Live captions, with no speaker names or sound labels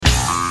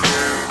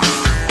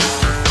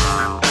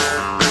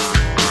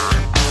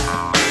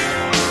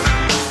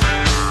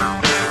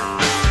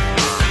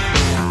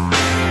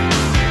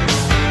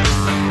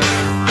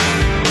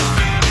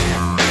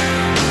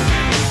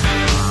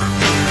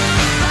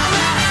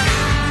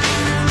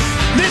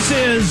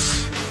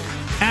This is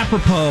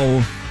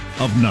apropos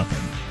of nothing.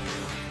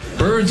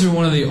 Birds are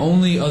one of the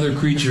only other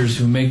creatures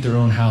who make their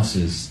own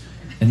houses,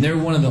 and they're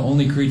one of the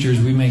only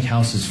creatures we make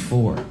houses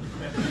for.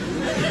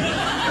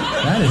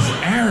 That is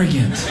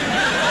arrogant.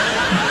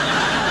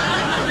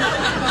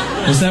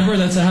 What's that bird?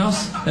 That's a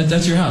house?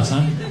 That's your house,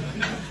 huh?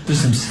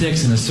 There's some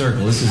sticks in a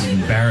circle. This is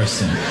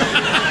embarrassing.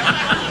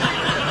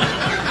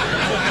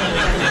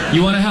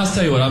 You want a house?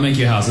 Tell you what, I'll make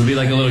you a house. It'll be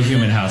like a little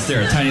human house.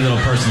 There, a tiny little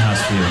person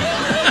house for you.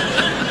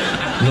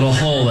 A little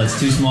hole that's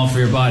too small for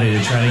your body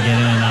to try to get in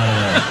and out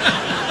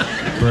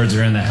of there. Birds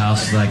are in the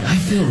house like, I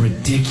feel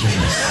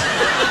ridiculous.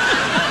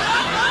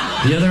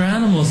 The other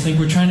animals think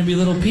we're trying to be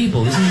little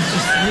people. This is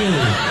just really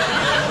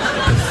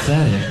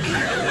pathetic.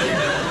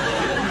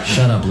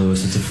 Shut up,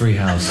 Lewis. It's a free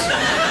house.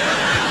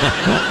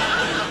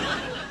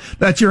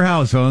 That's your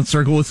house, huh?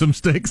 Circle with some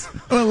sticks?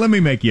 Well, let me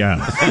make you a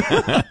house.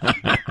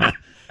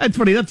 That's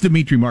funny. That's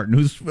Dimitri Martin,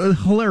 who's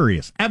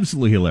hilarious.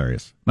 Absolutely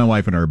hilarious. My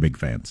wife and I are big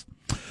fans.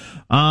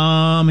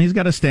 He's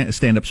got a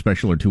stand-up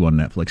special or two on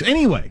Netflix.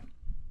 Anyway,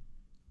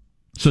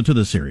 so to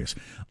the serious.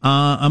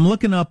 I'm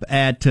looking up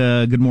at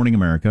Good Morning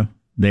America.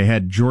 They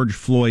had George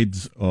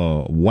Floyd's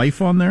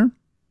wife on there,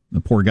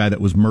 the poor guy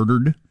that was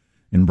murdered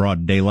in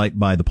broad daylight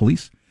by the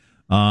police,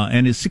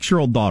 and his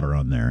 6-year-old daughter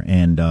on there.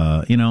 And,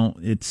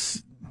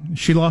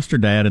 she lost her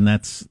dad, and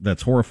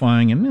that's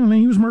horrifying. And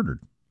he was murdered.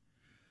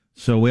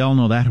 So we all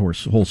know that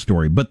whole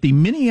story. But the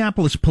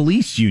Minneapolis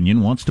Police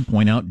Union wants to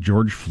point out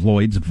George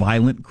Floyd's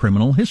violent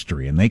criminal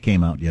history, and they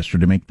came out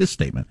yesterday to make this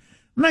statement.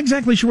 I'm not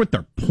exactly sure what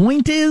their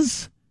point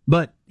is,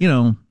 but,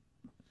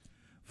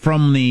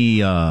 from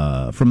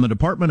the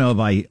Department of,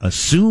 I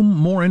assume,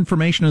 more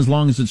information as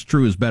long as it's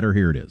true is better,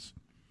 here it is.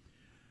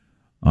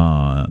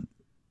 The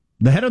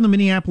head of the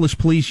Minneapolis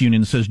Police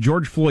Union says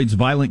George Floyd's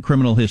violent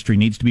criminal history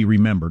needs to be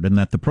remembered and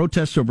that the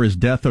protests over his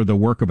death are the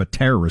work of a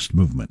terrorist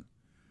movement.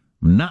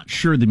 I'm not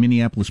sure the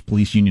Minneapolis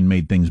Police Union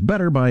made things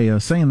better by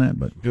saying that,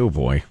 but... Oh,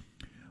 boy.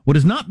 What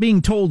is not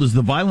being told is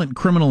the violent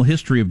criminal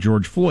history of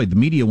George Floyd. The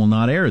media will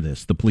not air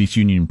this, the police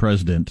union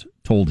president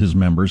told his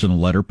members in a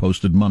letter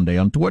posted Monday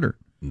on Twitter.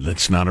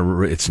 It's not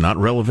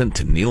relevant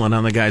to kneeling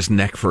on the guy's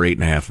neck for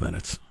 8.5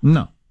 minutes.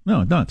 No.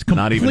 It's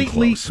not even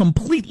close.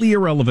 Completely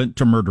irrelevant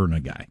to murdering a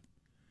guy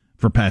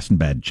for passing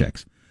bad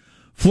checks.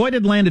 Floyd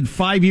had landed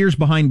 5 years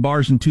behind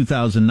bars in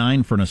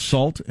 2009 for an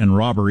assault and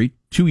robbery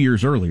 2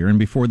 years earlier, and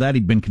before that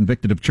he'd been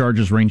convicted of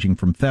charges ranging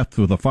from theft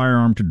with a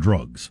firearm to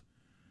drugs,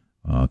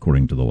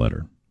 according to the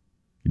letter.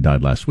 He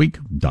died last week.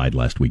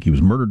 He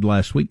was murdered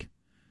last week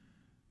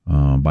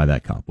by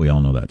that cop. We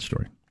all know that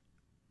story.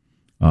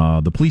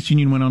 The police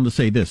union went on to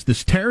say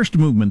this terrorist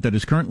movement that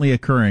is currently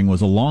occurring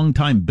was a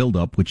long-time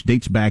buildup which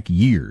dates back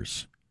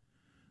years.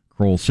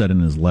 Kroll said in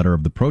his letter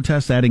of the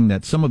protests, adding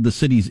that some of the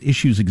city's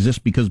issues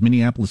exist because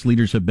Minneapolis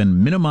leaders have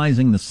been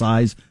minimizing the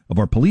size of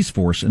our police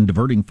force and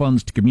diverting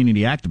funds to community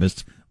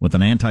activists with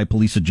an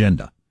anti-police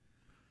agenda.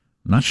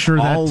 I'm not sure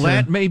all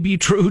that may be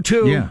true,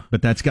 too. Yeah,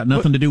 but that's got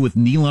nothing to do with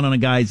kneeling on a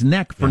guy's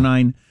neck for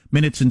 9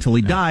 minutes until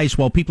he dies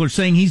while people are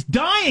saying he's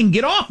dying.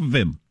 Get off of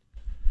him.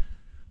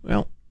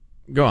 Well,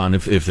 go on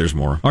if there's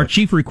more. Our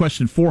chief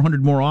requested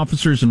 400 more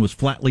officers and was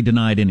flatly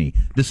denied any.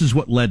 This is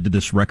what led to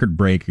this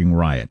record-breaking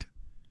riot.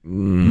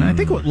 And I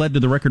think what led to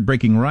the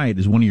record-breaking riot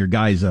is one of your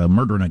guys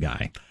murdering a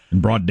guy in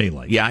broad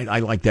daylight. Yeah, I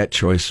like that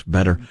choice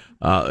better.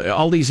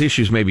 All these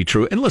issues may be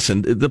true. And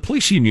listen, the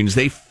police unions,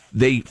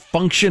 they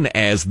function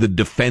as the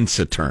defense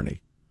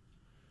attorney.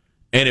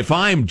 And if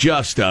I'm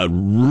just a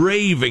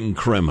raving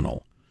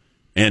criminal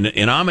and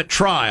I'm at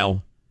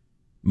trial,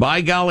 by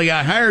golly,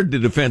 I hired the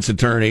defense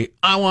attorney.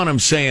 I want him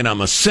saying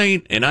I'm a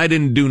saint and I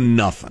didn't do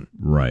nothing.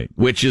 Right.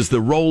 Which is the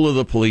role of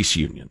the police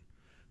union.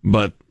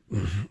 But...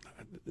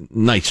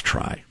 nice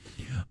try.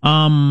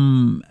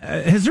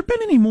 Has there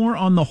been any more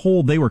on the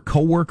whole they were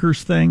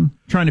co-workers thing?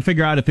 Trying to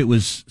figure out if it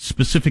was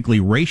specifically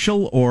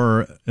racial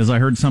or, as I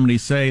heard somebody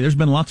say, there's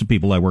been lots of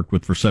people I worked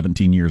with for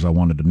 17 years I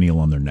wanted to kneel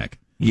on their neck.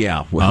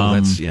 Yeah, well,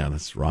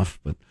 that's rough.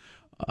 But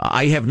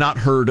I have not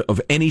heard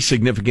of any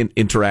significant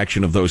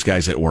interaction of those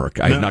guys at work.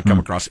 I have not come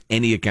across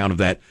any account of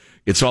that.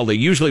 It's all they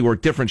usually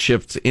work different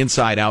shifts,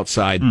 inside,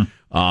 outside,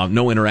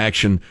 no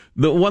interaction.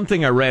 The one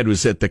thing I read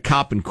was that the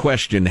cop in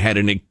question had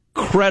an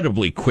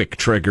incredibly quick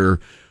trigger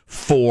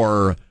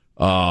for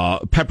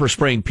pepper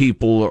spraying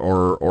people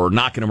or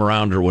knocking them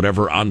around or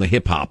whatever on the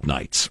hip hop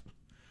nights.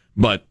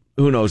 But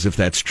who knows if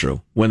that's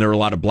true when there are a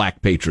lot of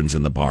black patrons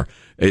in the bar.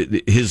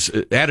 His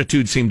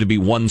attitude seemed to be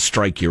one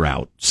strike, you're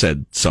out,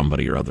 said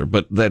somebody or other.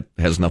 But that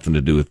has nothing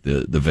to do with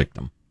the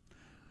victim.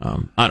 I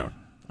don't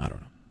know.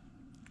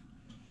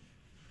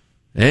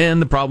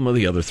 And the problem with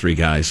the other three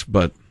guys,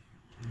 but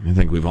I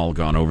think we've all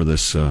gone over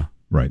this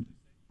right.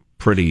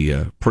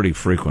 Pretty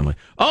frequently.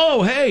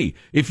 Oh, hey,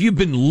 if you've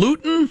been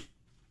looting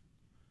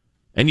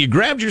and you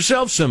grabbed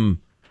yourself some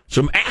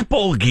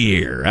Apple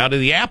gear out of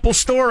the Apple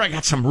store, I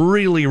got some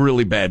really,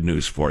 really bad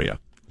news for you.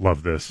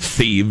 Love this.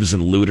 Thieves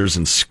and looters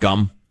and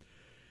scum.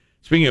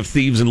 Speaking of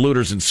thieves and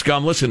looters and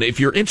scum, listen, if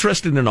you're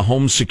interested in a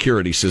home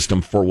security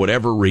system for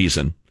whatever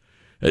reason,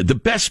 The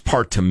best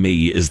part to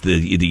me is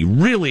the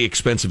really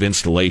expensive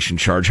installation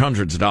charge,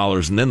 hundreds of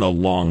dollars, and then the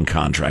long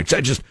contracts.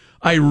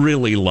 I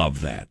really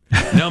love that.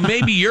 Now,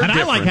 maybe you're and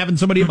different. I like having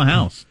somebody at my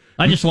house.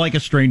 I just like a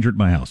stranger at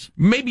my house.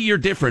 Maybe you're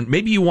different.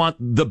 Maybe you want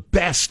the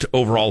best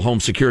overall home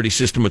security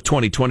system of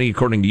 2020,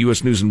 according to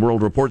U.S. News and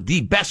World Report.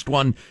 The best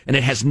one, and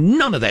it has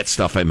none of that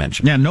stuff I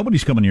mentioned. Yeah,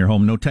 nobody's coming to your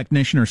home. No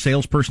technician or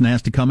salesperson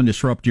has to come and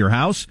disrupt your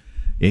house.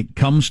 It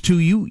comes to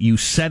you. You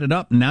set it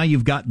up. Now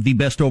you've got the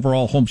best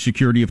overall home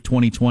security of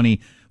 2020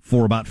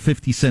 for about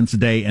 50 cents a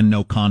day and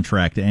no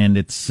contract. And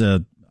it's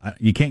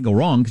you can't go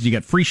wrong because you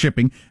got free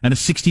shipping and a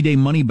 60-day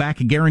money-back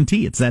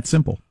guarantee. It's that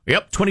simple.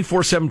 Yep,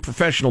 24/7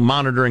 professional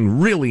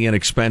monitoring, really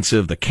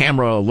inexpensive. The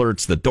camera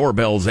alerts, the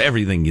doorbells,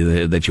 everything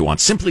that you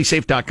want.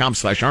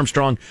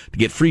 SimpliSafe.com/Armstrong to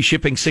get free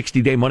shipping,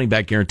 60-day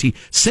money-back guarantee.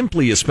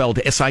 Simply is spelled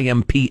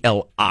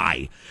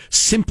SIMPLI.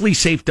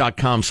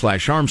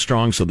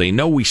 SimpliSafe.com/Armstrong, so they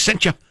know we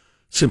sent you.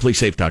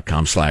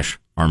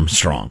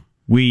 SimpliSafe.com/Armstrong.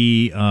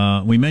 We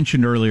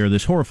mentioned earlier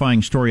this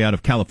horrifying story out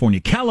of California.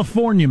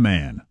 California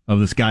man of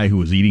this guy who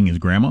was eating his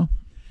grandma.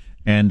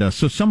 And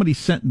so somebody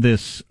sent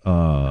this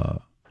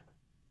it's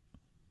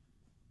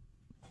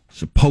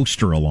a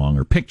poster along,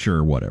 or picture,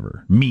 or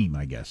whatever. Meme,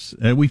 I guess.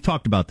 We've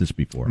talked about this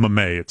before. Mame,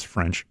 it's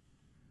French.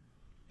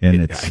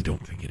 And I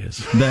don't think it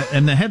is.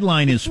 And the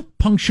headline is,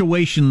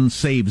 "Punctuation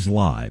Saves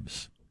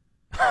Lives."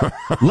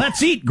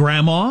 Let's eat,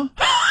 Grandma.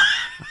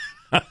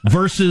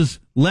 Versus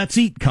let's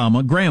eat,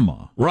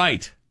 grandma.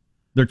 Right.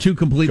 They're two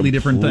completely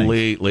different things.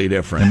 Completely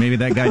different. And maybe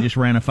that guy just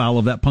ran afoul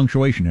of that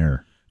punctuation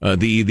error.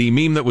 The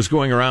meme that was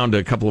going around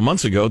a couple of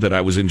months ago that I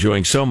was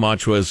enjoying so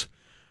much was,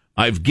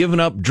 "I've given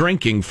up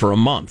drinking for a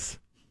month."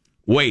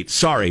 Wait,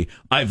 sorry,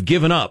 I've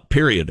given up,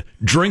 period.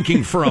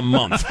 Drinking for a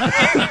month.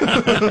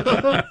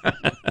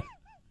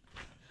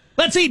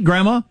 Let's eat,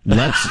 Grandma.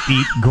 Let's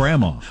eat,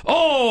 Grandma.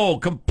 Oh,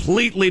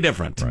 completely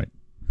different. Right.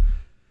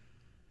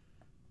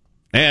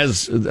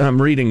 As I'm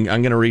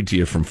going to read to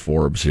you from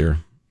Forbes here.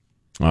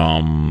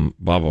 Blah,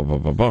 blah, blah,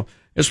 blah, blah.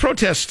 As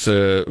protests,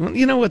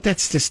 you know what,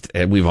 that's just,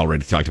 we've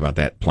already talked about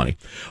that plenty.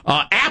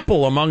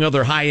 Apple, among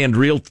other high-end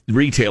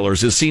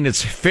retailers, has seen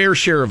its fair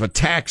share of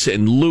attacks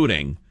and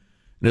looting,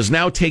 and has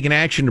now taken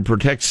action to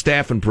protect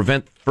staff and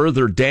prevent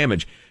further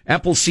damage.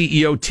 Apple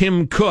CEO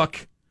Tim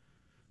Cook,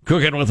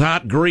 cooking with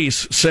hot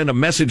grease, sent a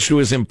message to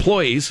his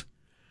employees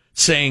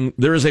saying,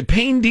 "There is a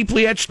pain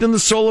deeply etched in the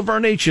soul of our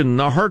nation,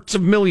 the hearts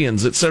of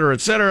millions, etc.,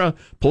 etc."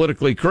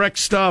 Politically correct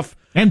stuff.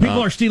 And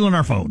people are stealing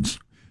our phones.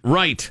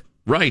 Right.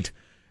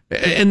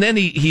 And then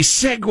he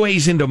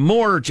segues into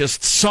more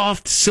just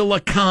soft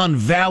Silicon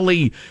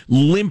Valley,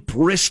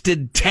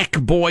 limp-wristed tech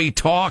boy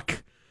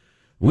talk.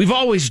 "We've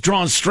always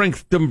drawn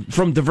strength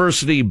from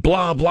diversity,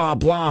 blah, blah,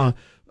 blah,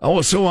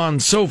 so on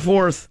and so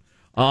forth.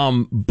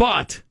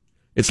 But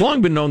it's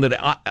long been known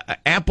that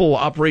Apple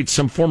operates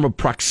some form of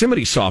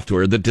proximity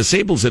software that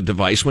disables a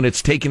device when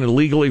it's taken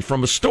illegally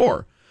from a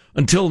store.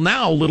 Until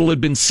now, little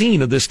had been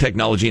seen of this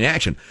technology in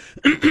action.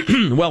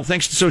 Well,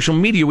 thanks to social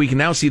media, we can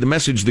now see the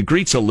message that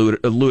greets a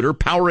looter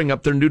powering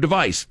up their new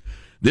device.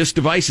 This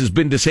device has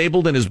been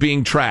disabled and is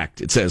being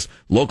tracked. It says,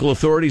 local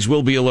authorities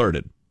will be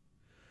alerted."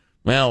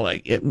 Well,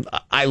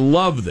 I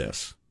love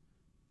this.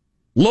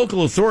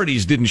 Local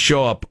authorities didn't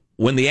show up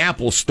when the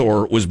Apple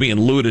store was being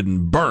looted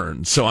and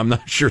burned, so I'm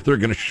not sure they're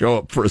going to show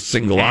up for a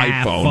single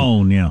iPhone.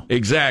 Phone, yeah.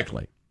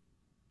 Exactly.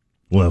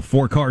 We'll have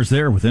 4 cars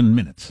there within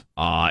minutes.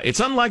 It's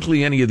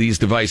unlikely any of these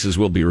devices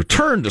will be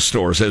returned to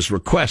stores as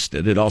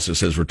requested. It also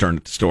says return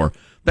to store.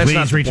 Please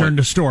not return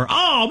to store.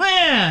 Oh,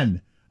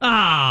 man!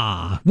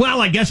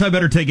 Well, I guess I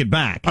better take it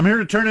back. I'm here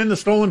to turn in the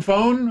stolen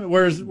phone.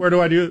 Where do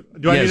I do?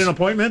 Do I need an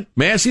appointment?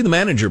 May I see the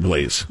manager,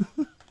 please?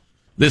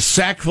 This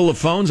sack full of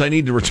phones, I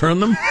need to return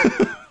them.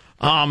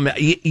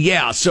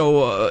 Yeah,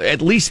 so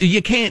at least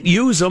you can't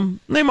use them.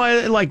 They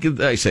might, like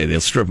I say,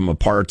 they'll strip them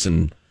apart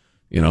and,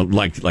 you know,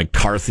 like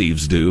car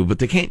thieves do, but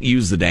they can't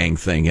use the dang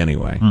thing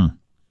anyway.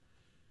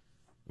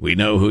 We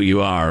know who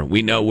you are.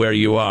 We know where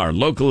you are.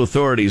 Local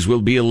authorities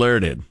will be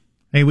alerted.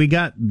 Hey, we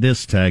got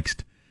this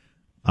text.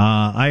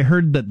 I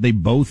heard that they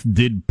both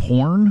did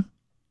porn.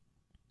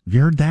 Have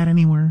you heard that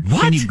anywhere?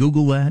 What? Can you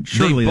Google that?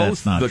 Surely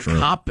that's not the true.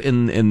 cop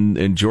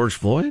and George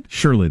Floyd?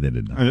 Surely they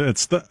did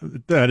not.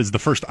 That is the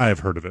first I have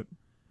heard of it.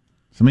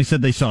 Somebody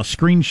said they saw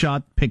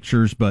screenshot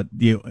pictures, but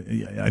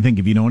I think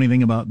if you know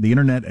anything about the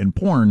internet and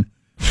porn,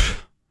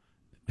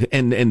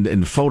 and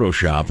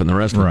Photoshop and the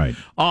rest of right.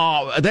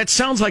 it. That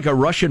sounds like a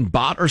Russian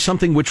bot or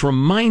something, which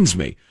reminds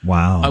me.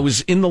 Wow. I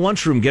was in the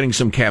lunchroom getting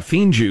some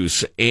caffeine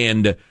juice,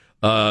 and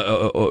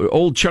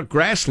old Chuck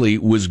Grassley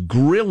was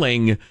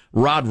grilling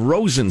Rod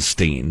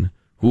Rosenstein,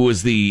 who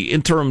was the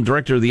interim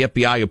director of the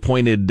FBI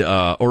appointed,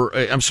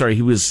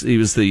 he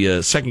was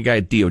the second guy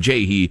at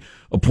DOJ. He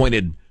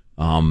appointed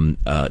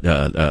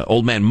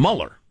old man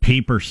Mueller.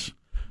 Peepers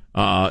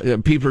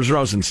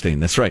Rosenstein,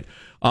 that's right.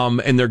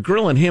 And they're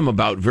grilling him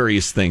about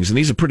various things, and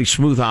he's a pretty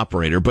smooth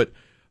operator, but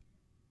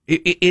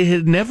it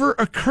had never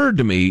occurred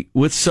to me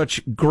with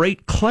such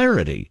great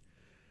clarity.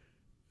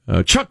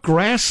 Chuck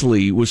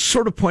Grassley was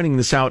sort of pointing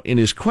this out in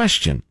his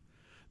question.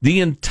 The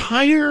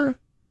entire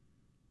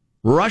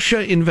Russia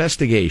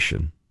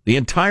investigation, the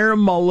entire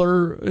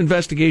Mueller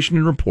investigation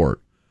and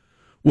report,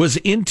 was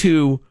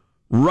into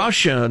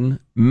Russian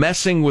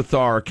messing with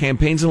our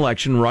campaigns and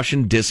election,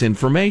 Russian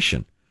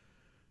disinformation.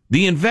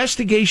 The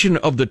investigation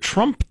of the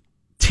Trump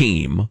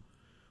team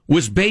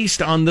was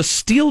based on the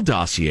Steele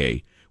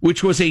dossier,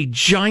 which was a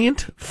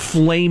giant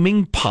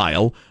flaming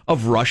pile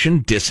of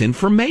Russian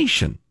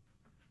disinformation.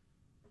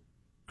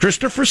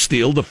 Christopher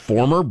Steele, the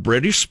former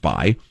British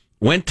spy,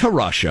 went to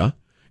Russia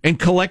and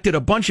collected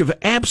a bunch of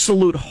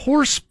absolute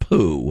horse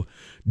poo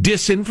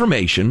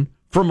disinformation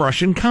from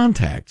Russian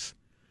contacts.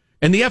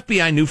 And the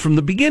FBI knew from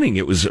the beginning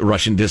it was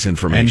Russian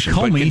disinformation, and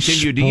Comey but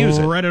continued to use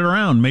it. Spread it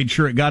around, made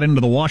sure it got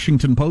into the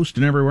Washington Post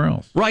and everywhere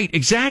else. Right,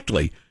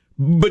 exactly.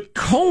 But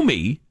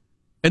Comey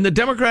and the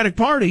Democratic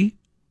Party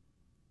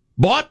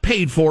bought,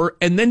 paid for,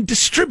 and then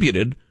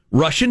distributed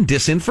Russian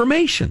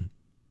disinformation.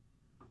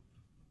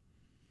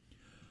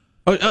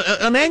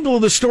 An angle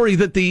of the story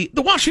that the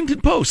Washington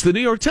Post, the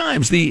New York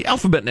Times, the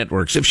Alphabet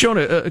networks have shown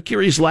a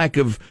curious lack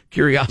of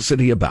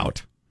curiosity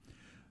about.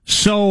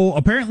 So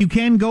apparently you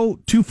can go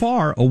too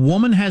far. A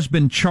woman has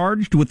been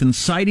charged with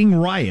inciting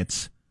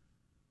riots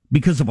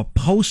because of a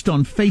post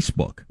on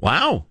Facebook.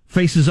 Wow.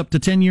 Faces up to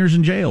 10 years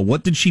in jail.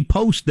 What did she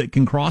post that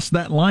can cross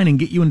that line and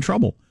get you in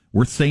trouble?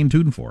 Worth staying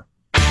tuned for.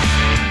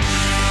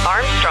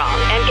 Armstrong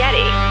and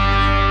Getty.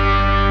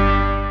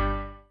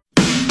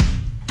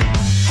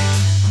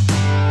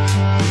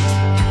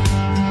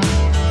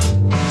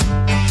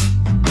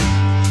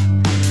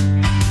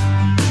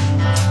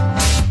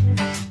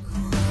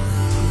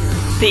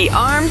 The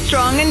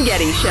Armstrong and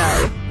Getty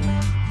Show.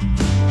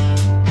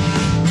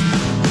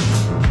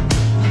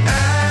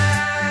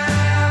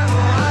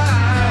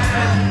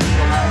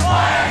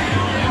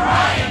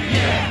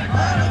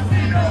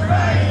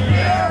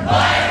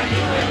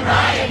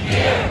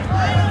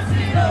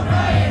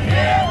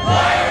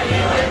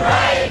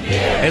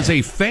 As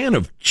a fan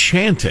of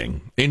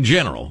chanting in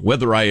general,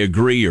 whether I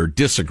agree or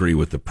disagree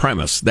with the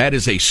premise, that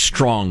is a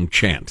strong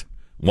chant.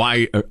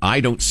 Why, I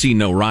don't see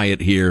no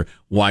riot here.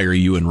 Why are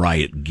you in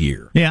riot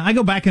gear? Yeah, I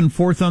go back and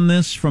forth on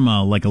this from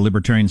a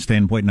libertarian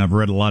standpoint, and I've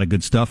read a lot of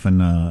good stuff,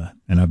 and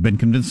I've been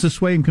convinced this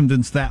way and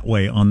convinced that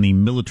way on the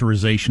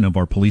militarization of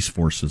our police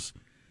forces,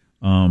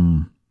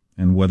 and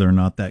whether or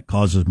not that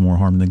causes more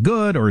harm than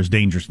good or is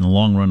dangerous in the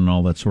long run and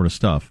all that sort of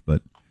stuff.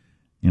 But,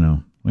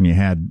 when you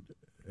had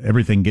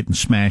everything getting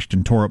smashed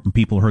and tore up and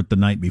people hurt the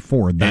night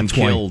before, that's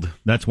killed.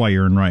 That's why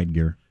you're in riot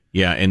gear.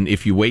 Yeah, and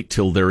if you wait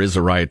till there is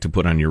a riot to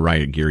put on your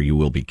riot gear, you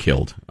will be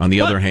killed. On the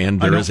other hand,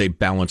 there is a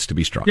balance to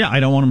be struck. Yeah, I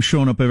don't want them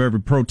showing up at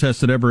every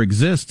protest that ever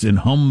exists in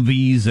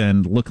Humvees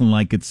and looking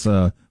like it's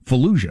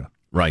Fallujah.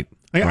 Right.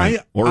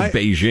 Or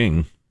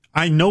Beijing.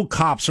 I know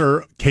cops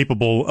are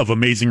capable of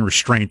amazing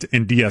restraint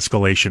and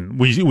de-escalation.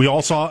 We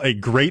all saw a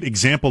great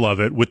example of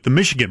it with the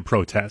Michigan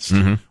protest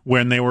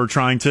when they were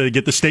trying to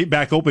get the state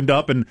back opened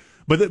up,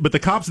 but the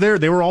cops there,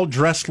 they were all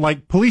dressed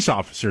like police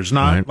officers,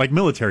 not like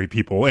military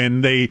people,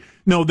 and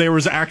there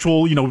was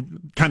actual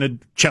kind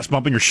of chest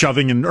bumping or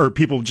shoving or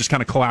people just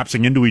kind of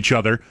collapsing into each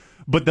other.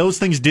 But those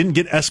things didn't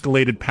get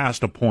escalated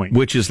past a point,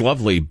 which is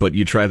lovely. But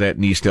you try that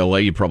in East LA,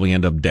 you probably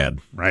end up dead.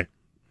 Right.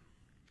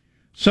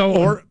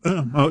 So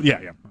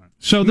yeah.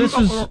 So this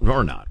is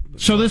or not.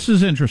 So this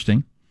is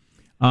interesting.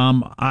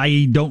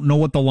 I don't know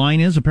what the line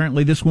is.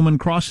 Apparently, this woman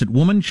crossed it.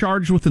 Woman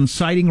charged with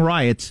inciting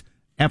riots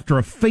after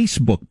a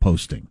Facebook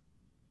posting.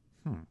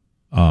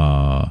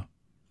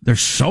 There's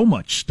so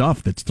much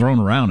stuff that's thrown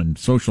around in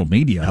social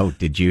media. Oh,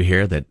 did you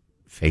hear that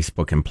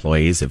Facebook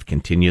employees have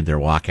continued their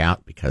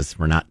walkout because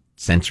we're not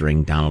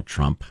censoring Donald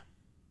Trump?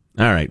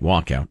 All right,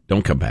 walk out.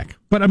 Don't come back.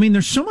 But,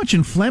 there's so much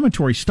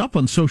inflammatory stuff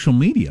on social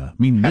media.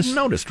 Haven't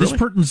noticed, really.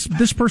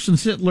 This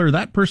person's Hitler,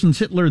 that person's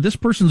Hitler, this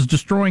person's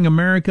destroying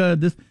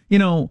America.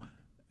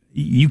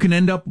 You can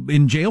end up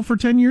in jail for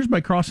 10 years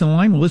by crossing the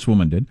line. Well, this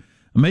woman did.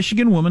 A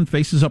Michigan woman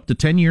faces up to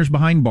 10 years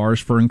behind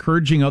bars for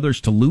encouraging others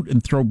to loot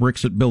and throw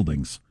bricks at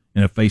buildings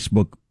in a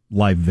Facebook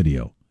live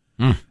video.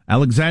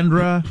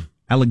 Alexandria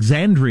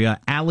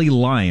Allie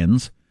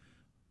Lyons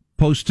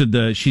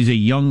posted, she's a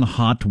young,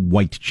 hot,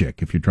 white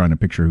chick, if you're trying to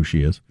picture who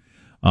she is.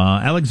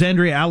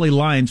 Alexandria Allie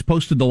Lyons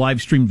posted the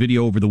live stream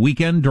video over the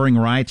weekend during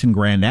riots in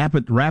Grand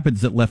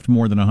Rapids that left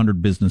more than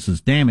 100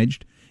 businesses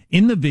damaged.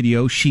 In the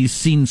video, she's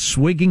seen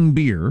swigging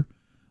beer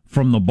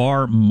from the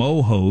bar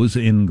Moho's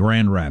in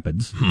Grand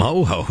Rapids.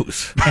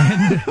 Moho's.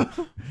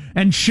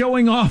 And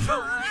showing off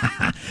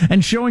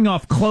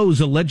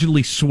clothes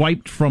allegedly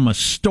swiped from a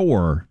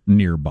store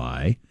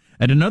nearby.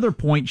 At another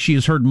point, she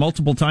is heard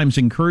multiple times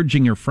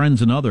encouraging her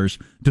friends and others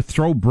to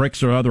throw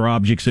bricks or other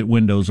objects at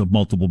windows of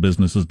multiple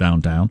businesses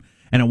downtown.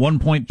 And at one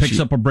point, picks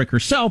up a brick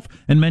herself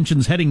and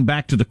mentions heading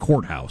back to the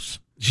courthouse.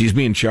 She's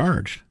being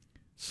charged.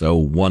 So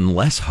one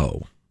less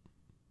hoe.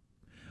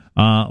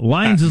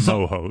 Lyons is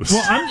Mohos.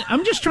 Well,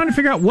 I'm just trying to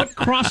figure out what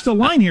crossed the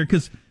line here,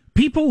 because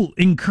people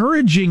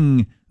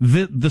encouraging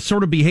the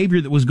sort of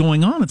behavior that was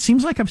going on, it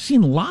seems like I've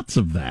seen lots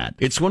of that.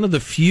 It's one of the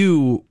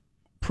few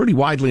pretty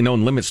widely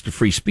known limits to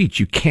free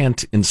speech. You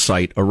can't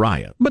incite a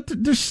riot. But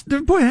that's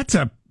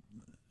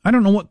I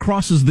don't know what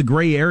crosses the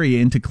gray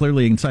area into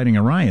clearly inciting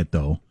a riot,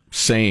 though.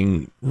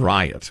 Saying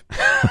riot.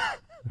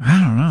 I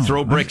don't know.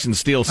 Throw bricks and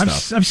steal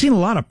stuff. I've seen a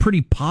lot of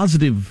pretty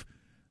positive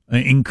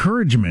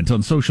encouragement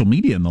on social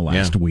media in the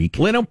last week.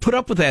 Well, they don't put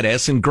up with that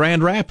S in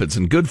Grand Rapids,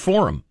 and good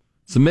for them.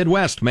 It's the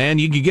Midwest, man.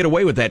 You can get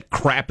away with that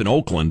crap in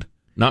Oakland,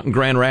 not in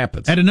Grand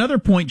Rapids. At another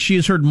point, she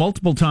has heard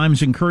multiple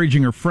times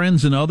encouraging her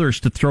friends and others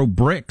to throw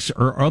bricks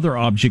or other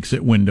objects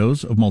at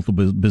windows of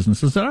multiple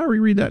businesses. Did I already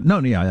read that? No,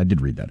 yeah, I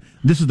did read that.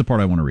 This is the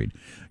part I want to read.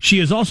 She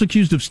is also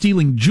accused of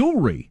stealing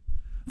jewelry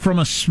from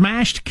a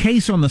smashed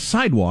case on the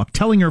sidewalk,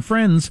 telling her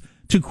friends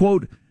to,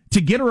 quote, to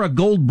get her a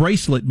gold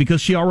bracelet because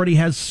she already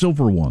has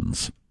silver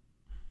ones.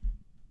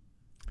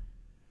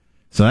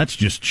 So that's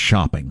just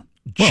shopping.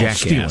 Well,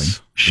 Jackass. Stealing.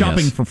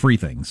 Shopping for free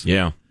things.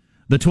 Yeah.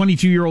 The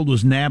 22-year-old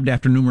was nabbed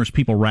after numerous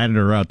people ratted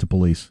her out to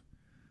police.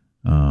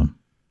 I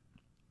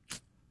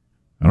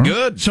don't know.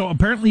 Good. So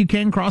apparently you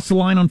can cross the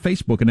line on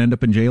Facebook and end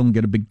up in jail and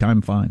get a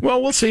big-time fine.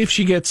 Well, we'll see if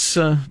she gets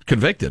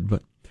convicted.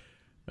 But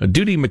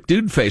Duty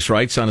McDudeface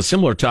writes on a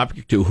similar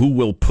topic to who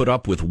will put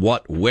up with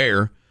what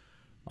where.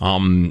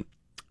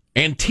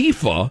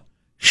 Antifa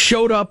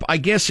showed up, I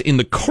guess, in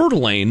the Coeur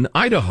d'Alene,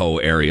 Idaho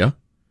area.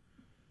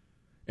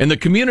 And the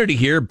community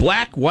here,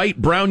 black,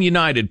 white, brown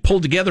united,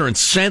 pulled together and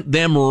sent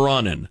them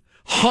running.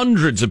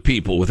 Hundreds of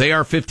people with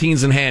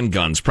AR-15s and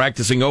handguns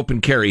practicing open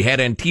carry had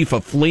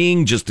Antifa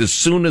fleeing just as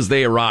soon as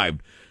they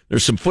arrived.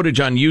 There's some footage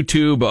on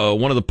YouTube.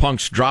 One of the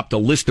punks dropped a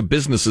list of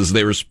businesses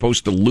they were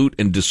supposed to loot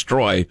and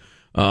destroy.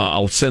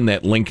 I'll send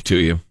that link to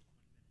you.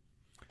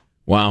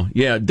 Wow.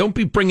 Yeah, don't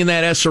be bringing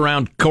that S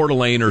around Coeur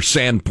d'Alene or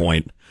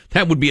Sandpoint.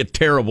 That would be it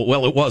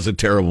was a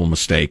terrible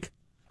mistake.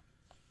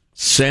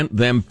 Sent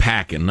them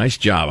packing. Nice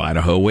job,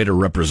 Idaho. Way to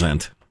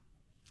represent.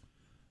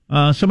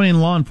 Somebody in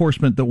law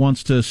enforcement that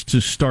wants to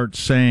start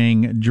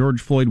saying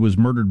George Floyd was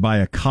murdered by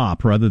a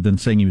cop rather than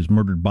saying he was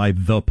murdered by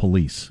the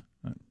police.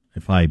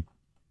 If I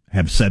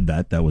have said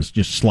that, that was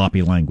just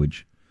sloppy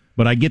language.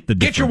 But I get the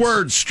difference. Get your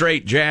words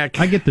straight, Jack.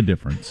 I get the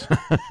difference.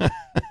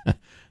 The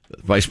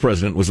vice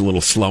president was a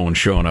little slow in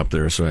showing up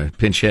there, so I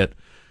pinch hit.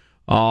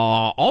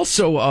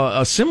 Also,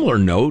 a similar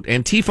note,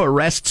 Antifa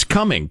arrests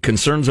coming.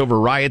 Concerns over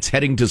riots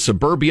heading to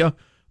suburbia,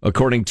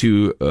 according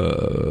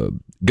to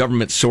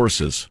government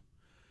sources.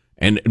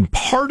 And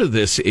part of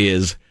this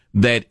is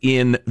that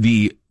in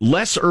the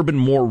less urban,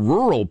 more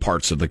rural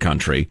parts of the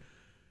country,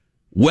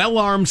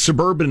 well-armed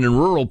suburban and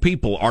rural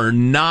people are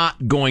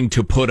not going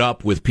to put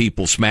up with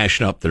people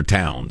smashing up their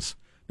towns.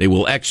 They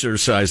will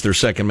exercise their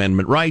Second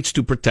Amendment rights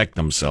to protect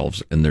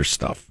themselves and their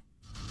stuff.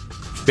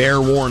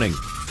 Fair warning.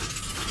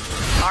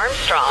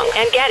 Armstrong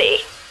and Getty.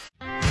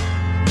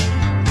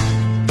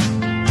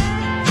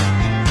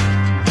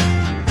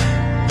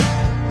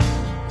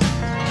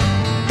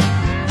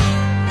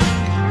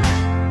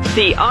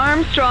 The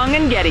Armstrong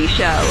and Getty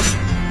Show.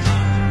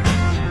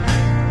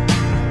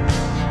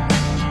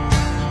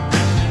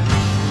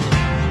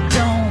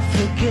 Don't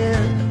forget.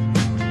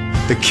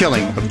 The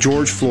killing of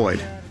George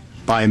Floyd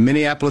by a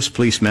Minneapolis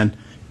policeman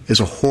is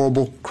a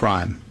horrible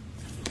crime.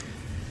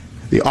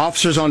 The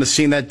officers on the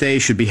scene that day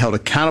should be held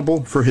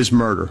accountable for his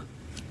murder.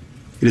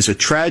 It is a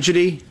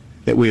tragedy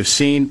that we have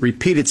seen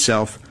repeat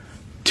itself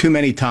too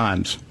many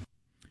times.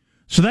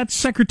 So that's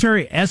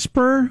Secretary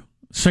Esper,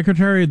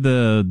 Secretary of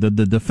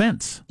the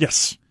Defense.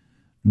 Yes.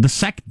 The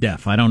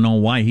SecDef. I don't know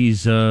why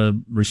he's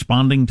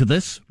responding to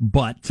this,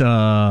 but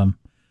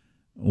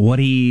what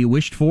he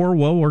wished for,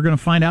 well, we're going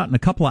to find out in a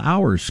couple of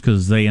hours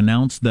because they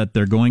announced that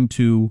they're going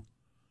to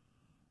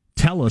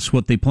tell us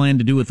what they plan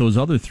to do with those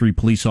other 3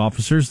 police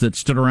officers that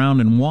stood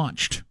around and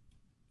watched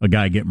a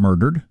guy get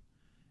murdered.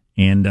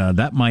 And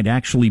that might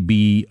actually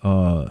be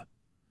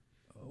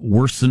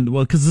worse than,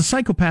 well, because the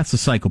psychopath's a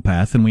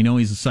psychopath, and we know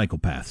he's a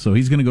psychopath. So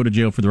he's going to go to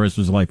jail for the rest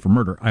of his life for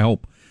murder, I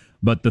hope.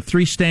 But the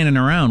 3 standing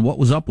around, what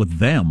was up with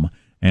them?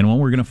 And well,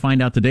 we're going to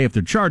find out today if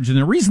they're charged. And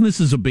the reason this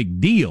is a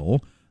big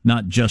deal,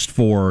 not just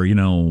for, you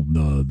know,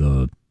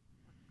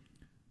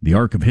 the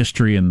arc of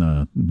history and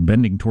the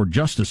bending toward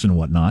justice and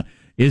whatnot,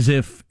 is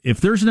if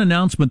there's an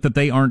announcement that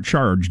they aren't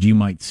charged, you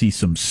might see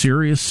some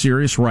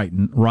serious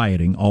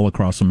rioting all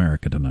across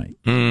America tonight.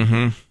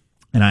 Mm-hmm.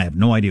 And I have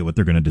no idea what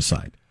they're going to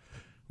decide.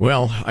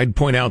 Well, I'd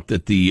point out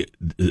that the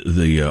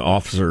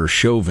officer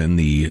Chauvin,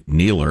 the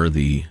kneeler,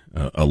 the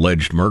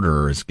alleged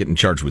murderer, is getting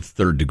charged with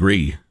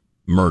 3rd-degree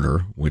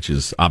murder, which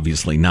is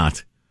obviously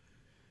not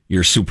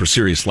your super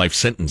serious life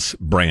sentence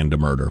brand of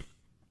murder.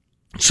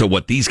 So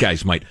what these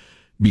guys might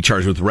be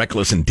charged with,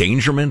 reckless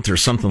endangerment or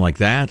something like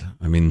that.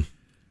 I mean...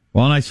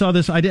 Well, and I saw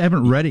this, I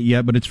haven't read it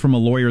yet, but it's from a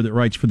lawyer that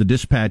writes for the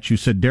Dispatch who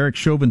said Derek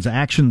Chauvin's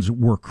actions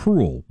were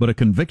cruel, but a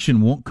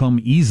conviction won't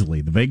come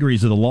easily. The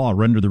vagaries of the law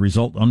render the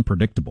result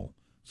unpredictable.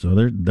 So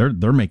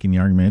they're making the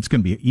argument it's going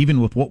to be,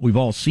 even with what we've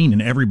all seen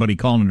and everybody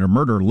calling it a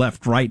murder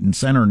left, right, and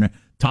center, and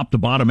top to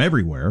bottom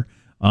everywhere,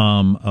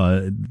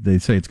 they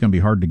say it's going to be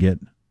hard to get.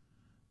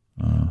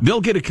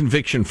 They'll get a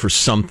conviction for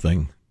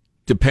something.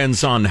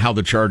 Depends on how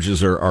the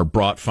charges are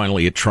brought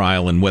finally at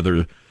trial and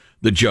whether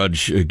the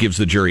judge gives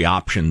the jury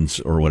options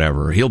or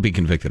whatever. He'll be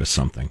convicted of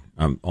something,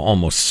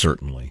 almost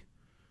certainly.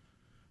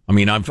 I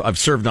mean, I've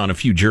served on a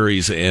few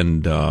juries,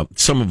 and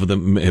some of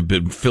them have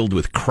been filled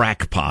with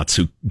crackpots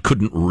who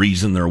couldn't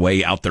reason their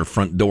way out their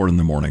front door in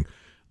the morning.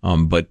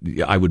 But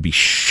I would be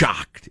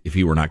shocked if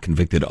he were not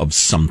convicted of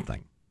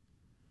something.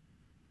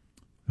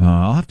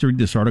 I'll have to read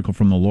this article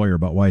from the lawyer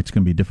about why it's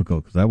going to be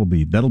difficult, because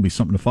that'll be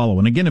something to follow.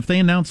 And again, if they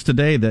announce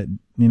today that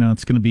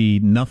it's going to be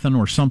nothing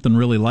or something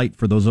really light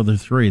for those other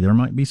three, there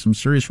might be some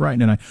serious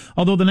writing. And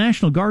although the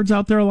National Guard's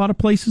out there, a lot of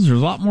places there's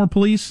a lot more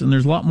police and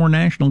there's a lot more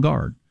National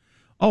Guard.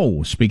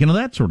 Oh, speaking of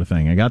that sort of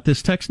thing, I got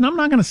this text, and I'm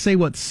not going to say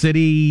what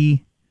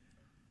city.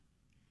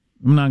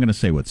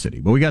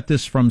 But we got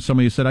this from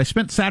somebody who said, I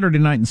spent Saturday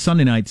night and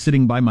Sunday night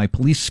sitting by my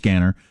police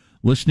scanner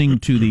listening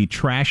to the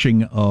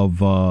trashing of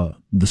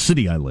the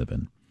city I live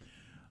in.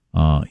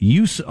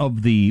 Use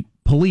of the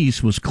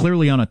police was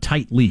clearly on a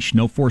tight leash.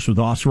 No force was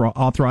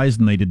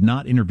authorized, and they did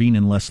not intervene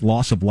unless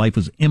loss of life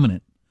was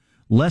imminent.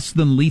 Less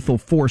than lethal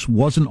force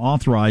wasn't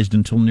authorized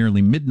until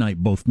nearly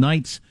midnight both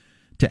nights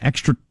to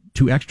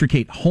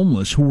extricate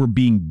homeless who were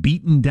being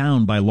beaten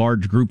down by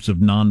large groups of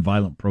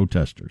nonviolent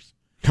protesters.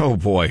 Oh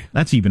boy,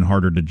 that's even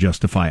harder to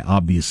justify,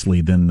 obviously,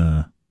 than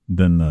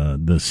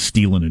the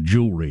stealing of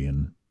jewelry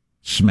and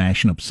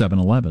smashing up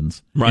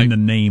 7-Elevens in the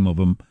name of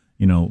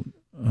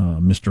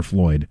Mr.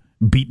 Floyd.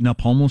 Beating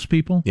up homeless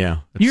people? Yeah.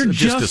 You're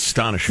just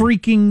astonishing.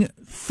 Freaking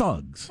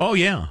thugs. Oh,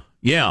 yeah.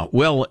 Yeah.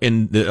 Well,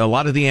 and a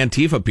lot of the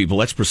Antifa people,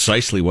 that's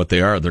precisely what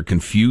they are. They're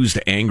confused,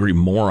 angry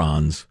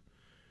morons.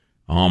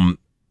 I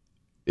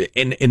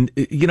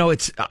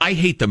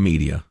hate the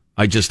media.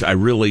 I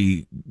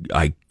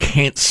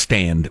can't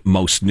stand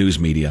most news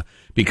media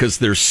because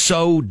they're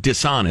so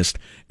dishonest.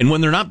 And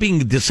when they're not being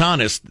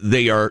dishonest,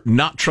 they are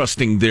not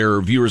trusting their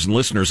viewers and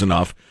listeners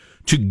enough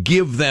to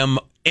give them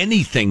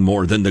anything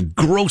more than the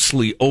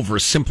grossly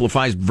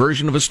oversimplified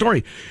version of a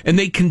story. And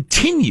they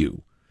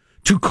continue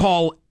to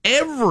call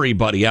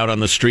everybody out on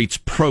the streets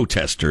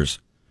protesters,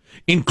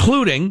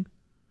 including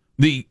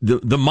the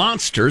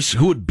monsters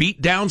who would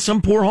beat down some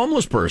poor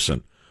homeless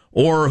person,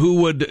 or who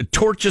would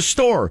torch a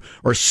store,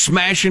 or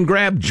smash and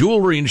grab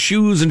jewelry and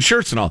shoes and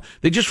shirts and all.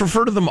 They just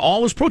refer to them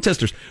all as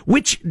protesters,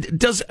 which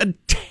does a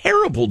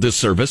terrible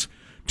disservice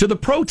to the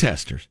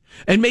protesters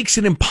and makes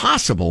it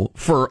impossible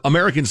for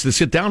Americans to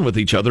sit down with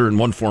each other in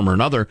one form or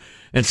another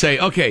and say,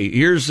 okay,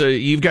 here's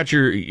you've got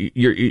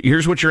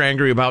here's what you're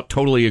angry about.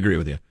 Totally agree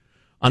with you.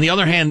 On the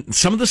other hand,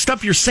 some of the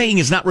stuff you're saying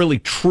is not really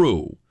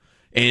true.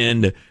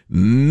 And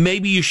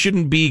maybe you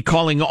shouldn't be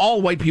calling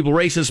all white people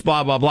racist,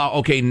 blah, blah, blah.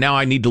 Okay, now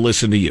I need to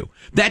listen to you.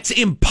 That's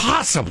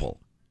impossible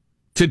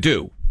to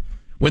do.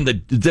 When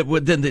I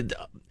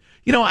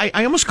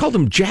almost called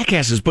them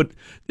jackasses, but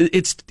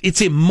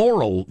it's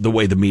immoral the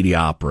way the media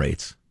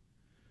operates.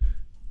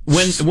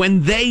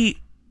 When they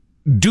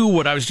do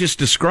what I was just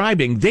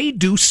describing, they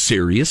do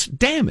serious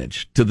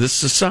damage to this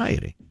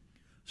society.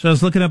 So I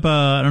was looking up,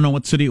 I don't know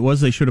what city it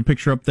was. They showed a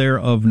picture up there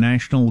of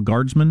National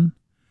Guardsmen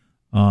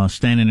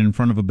standing in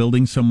front of a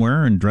building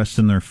somewhere and dressed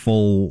in their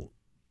full,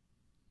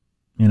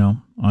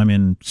 I'm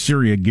in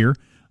Syria gear,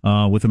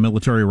 with a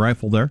military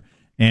rifle there.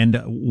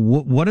 And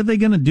what are they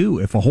going to do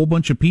if a whole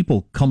bunch of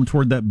people come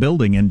toward that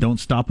building and don't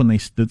stop when they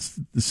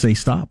say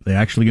stop? They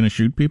actually going to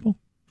shoot people?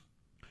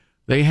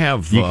 They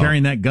have... You're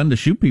carrying that gun to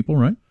shoot people,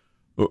 right?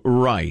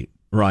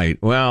 Right.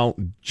 Well,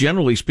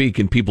 generally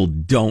speaking, people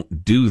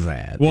don't do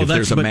that if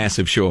there's a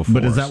massive show of force.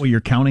 But is that what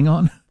you're counting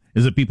on?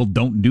 Is that people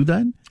don't do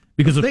that?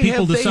 Because if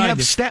people decide... They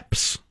have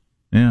steps.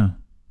 Yeah.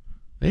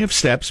 They have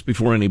steps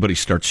before anybody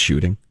starts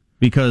shooting.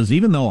 Because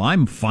even though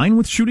I'm fine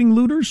with shooting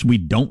looters, we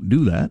don't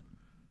do that.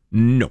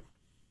 No.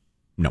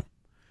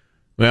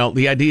 Well,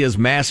 the idea is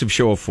massive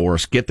show of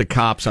force. Get the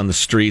cops on the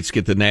streets,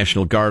 get the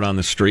National Guard on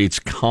the streets,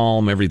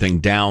 calm everything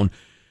down.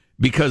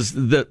 Because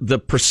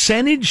the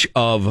percentage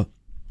of,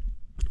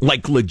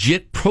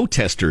 legit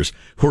protesters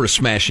who are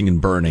smashing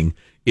and burning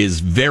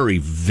is very,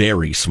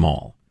 very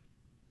small.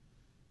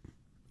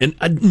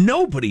 And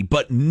nobody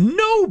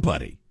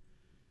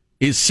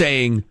is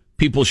saying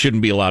people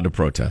shouldn't be allowed to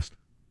protest.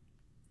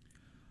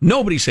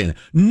 Nobody's saying that.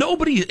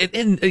 Nobody,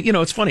 and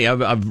it's funny.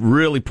 I've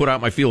really put out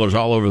my feelers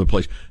all over the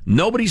place.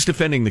 Nobody's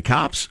defending the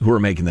cops who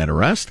are making that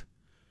arrest,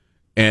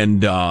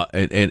 and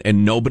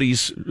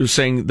nobody's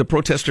saying the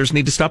protesters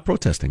need to stop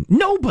protesting.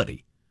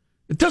 Nobody.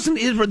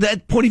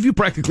 That point of view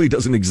practically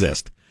doesn't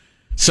exist.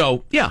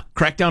 So yeah,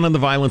 crack down on the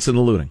violence and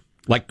the looting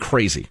like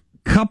crazy.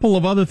 Couple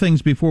of other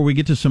things before we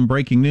get to some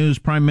breaking news.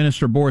 Prime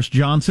Minister Boris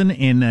Johnson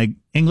in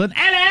England.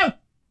 Hello,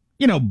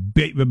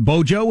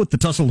 Bojo with the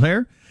tousled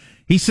hair.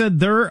 He said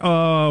they're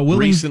willing...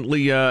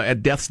 Recently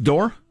at death's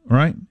door?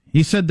 Right.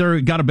 He said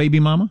they're got a baby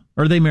mama.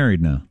 Or are they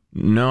married now?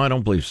 No, I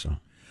don't believe so.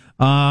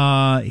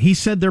 He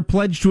said they're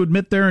pledged to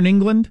admit there in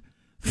England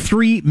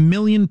 3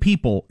 million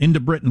people into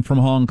Britain from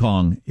Hong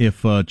Kong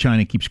if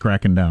China keeps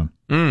cracking down.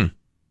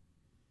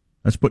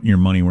 That's putting your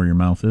money where your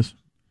mouth is.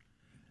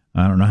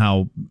 I don't know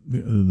how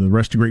the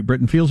rest of Great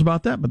Britain feels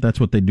about that, but that's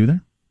what they do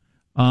there.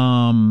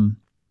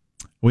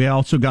 We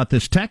also got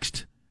this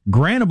text.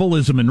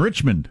 Granibalism in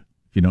Richmond.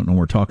 If you don't know what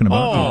we're talking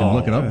about, you can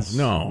look it up.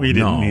 No, we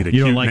didn't need a You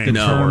don't cute like the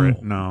name term? for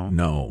it.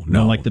 No. You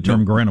don't like the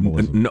term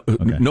granibalism? No,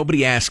 Okay.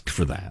 Nobody asked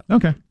for that.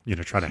 Okay. You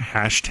know, try to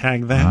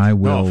hashtag that. I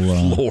will.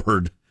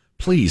 Lord,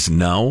 please,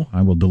 no.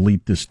 I will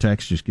delete this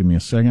text. Just give me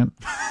a second.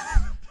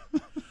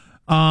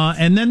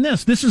 And then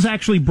this is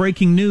actually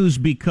breaking news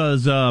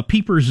because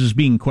Peepers is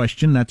being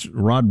questioned. That's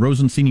Rod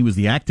Rosenstein. He was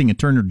the acting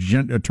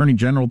attorney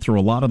general through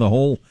a lot of the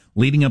whole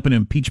leading up an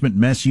impeachment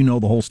mess. You know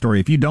the whole story.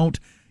 If you don't,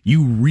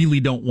 you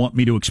really don't want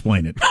me to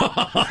explain it.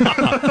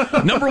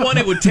 Number one,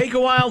 it would take a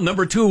while.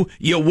 Number two,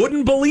 you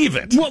wouldn't believe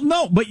it. Well,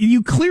 no, but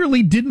you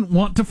clearly didn't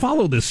want to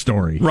follow this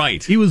story.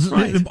 Right. It was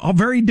Right.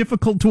 very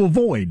difficult to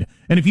avoid.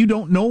 And if you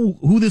don't know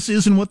who this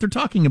is and what they're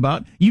talking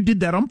about, you did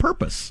that on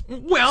purpose.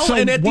 Well, so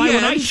and at why the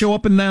would I end, show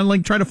up and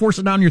then try to force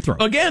it down your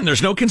throat? again,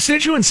 there's no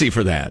constituency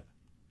for that.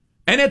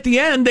 And at the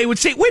end, they would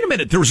say, wait a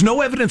minute, there was no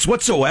evidence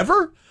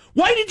whatsoever?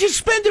 Why did you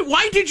spend it?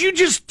 Why did you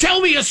just tell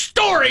me a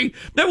story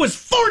that was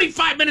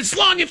 45 minutes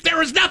long if there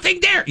was nothing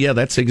there? Yeah,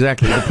 that's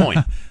exactly the point.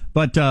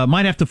 But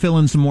might have to fill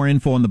in some more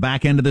info on the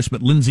back end of this.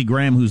 But Lindsey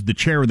Graham, who's the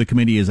chair of the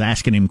committee, is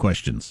asking him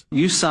questions.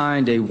 You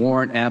signed a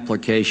warrant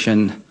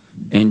application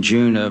in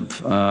June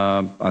of,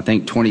 I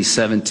think,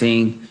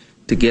 2017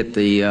 to get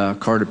the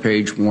Carter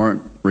Page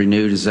warrant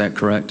renewed. Is that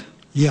correct?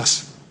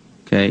 Yes.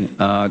 Okay.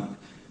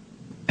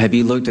 Have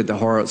you looked at the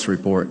Horowitz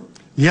report?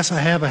 Yes, I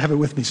have. I have it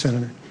with me,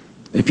 Senator.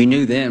 If you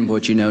knew then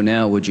what you know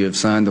now, would you have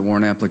signed the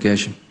warrant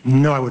application?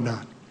 No, I would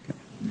not.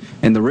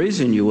 And the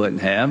reason you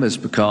wouldn't have is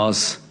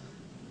because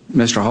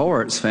Mr.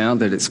 Horowitz found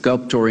that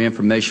exculpatory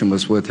information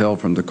was withheld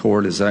from the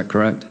court. Is that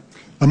correct?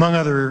 Among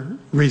other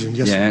reasons,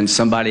 yes. Yeah, and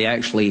somebody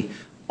actually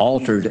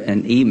altered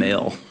an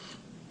email.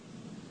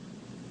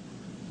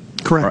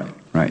 Correct.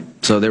 Right.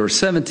 So there were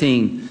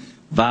 17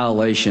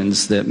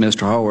 violations that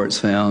Mr. Horowitz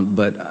found,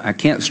 but I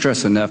can't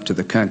stress enough to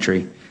the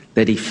country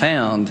that he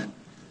found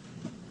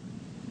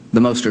the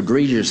most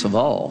egregious of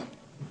all.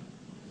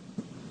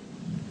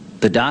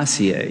 The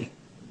dossier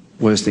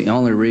was the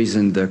only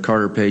reason the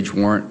Carter Page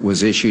warrant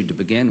was issued to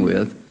begin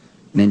with.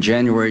 And in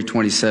January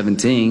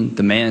 2017,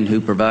 the man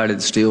who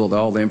provided Steele with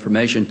all the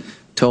information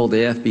told the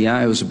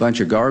FBI it was a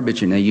bunch of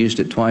garbage and they used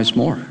it twice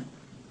more.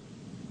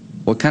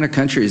 What kind of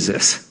country is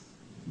this?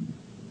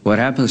 What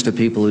happens to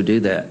people who do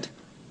that?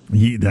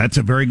 That's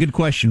a very good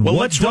question. Well,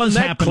 what let's run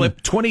that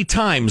clip 20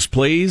 times,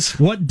 please.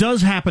 What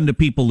does happen to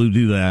people who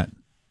do that?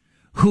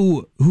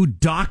 Who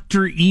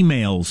doctor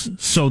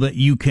emails so that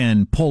you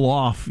can pull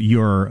off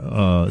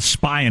your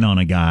spying on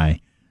a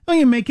guy? Well,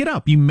 you make it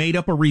up. You made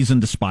up a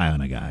reason to spy on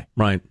a guy.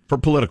 Right, for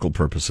political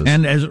purposes.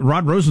 And as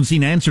Rod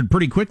Rosenstein answered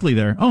pretty quickly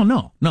there, oh,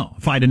 no.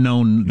 If I'd have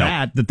known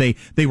that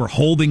they were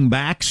holding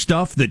back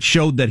stuff that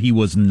showed that he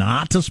was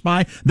not a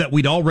spy, that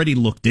we'd already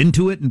looked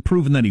into it and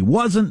proven that he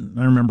wasn't.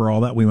 I remember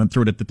all that. We went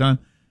through it at the time.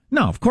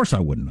 No, of course I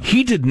wouldn't have.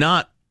 He did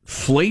not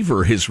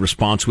flavor his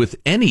response with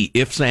any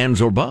ifs,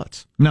 ands, or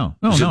buts. No.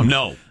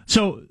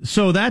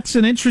 So that's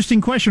an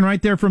interesting question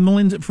right there from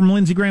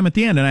Lindsey Graham at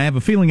the end, and I have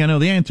a feeling I know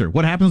the answer.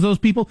 What happens to those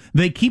people?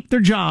 They keep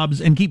their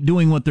jobs and keep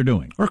doing what they're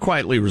doing. Or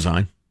quietly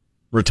resign.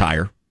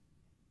 Retire.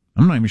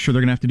 I'm not even sure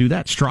they're going to have to do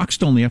that. Strzok's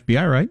still in the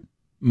FBI, right?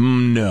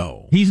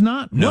 No. He's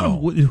not? No.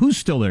 Who's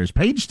still there? Is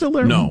Page still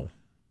there?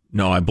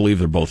 No, I believe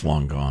they're both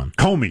long gone.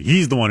 Comey,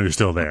 he's the one who's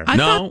still there.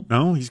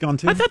 No, he's gone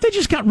too. I thought they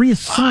just got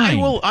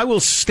reassigned. I will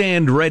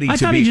stand ready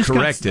to be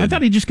corrected. I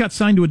thought he just got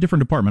signed to a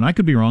different department. I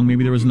could be wrong.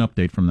 Maybe there was an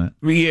update from that.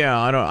 Yeah,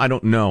 I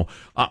don't know.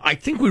 I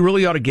think we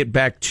really ought to get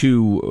back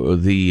to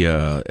the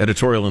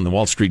editorial in the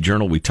Wall Street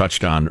Journal we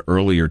touched on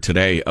earlier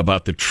today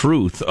about the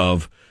truth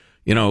of,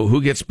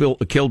 who gets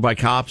killed by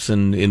cops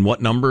and in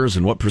what numbers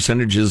and what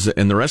percentages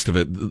and the rest of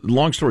it.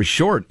 Long story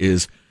short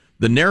is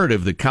the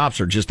narrative that cops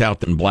are just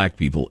out than black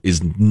people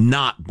is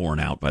not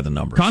borne out by the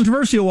numbers.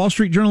 Controversial Wall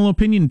Street Journal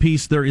opinion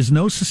piece. There is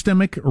no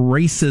systemic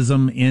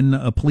racism in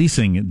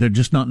policing. They're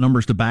just not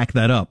numbers to back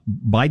that up.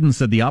 Biden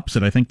said the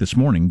opposite, I think, this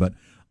morning, but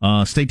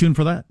stay tuned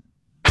for that.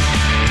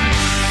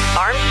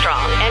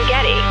 Armstrong and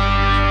Getty.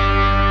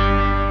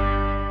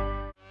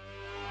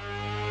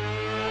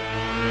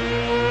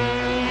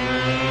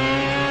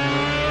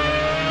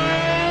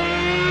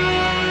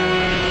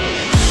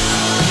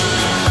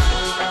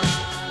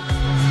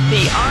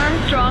 The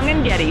Armstrong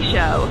and Getty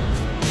Show.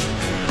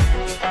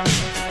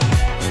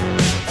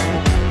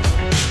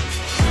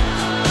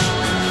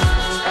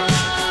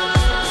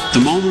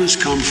 The moment has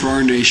come for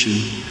our nation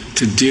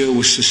to deal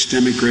with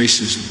systemic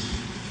racism,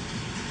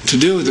 to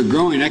deal with the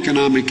growing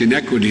economic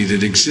inequity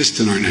that exists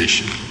in our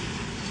nation,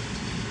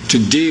 to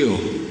deal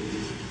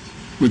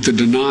with the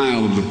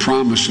denial of the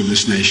promise of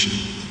this nation,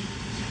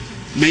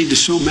 made to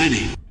so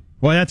many.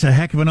 Boy, that's a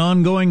heck of an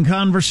ongoing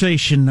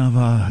conversation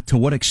of to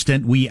what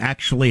extent we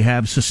actually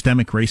have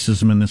systemic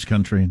racism in this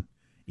country, and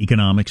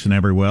economics and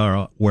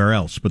everywhere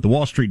else. But the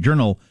Wall Street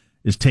Journal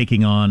is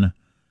taking on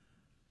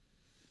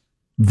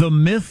the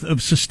myth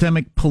of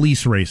systemic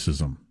police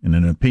racism in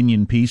an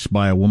opinion piece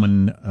by a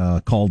woman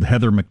called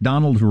Heather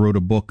McDonald, who wrote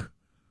a book,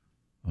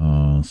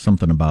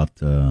 something about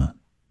the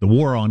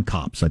war on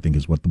cops, I think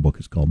is what the book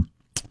is called.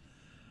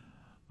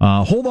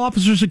 Hold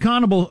officers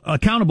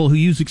accountable who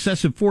use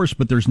excessive force,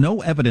 but there's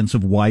no evidence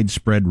of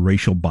widespread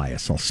racial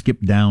bias. I'll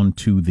skip down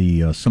to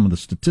the some of the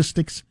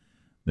statistics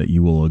that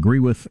you will agree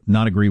with,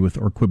 not agree with,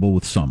 or quibble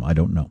with some. I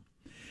don't know.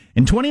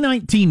 In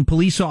 2019,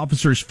 police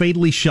officers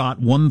fatally shot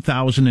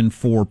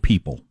 1,004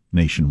 people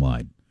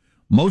nationwide,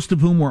 most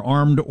of whom were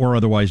armed or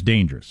otherwise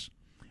dangerous.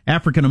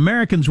 African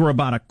Americans were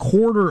about a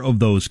quarter of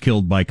those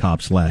killed by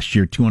cops last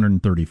year,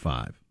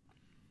 235.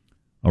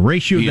 A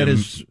ratio that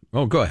is...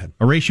 Oh, go ahead.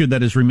 A ratio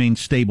that has remained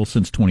stable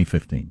since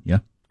 2015, yeah?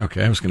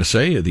 Okay, I was going to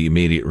say the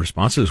immediate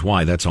response is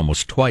why that's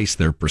almost twice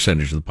their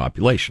percentage of the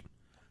population,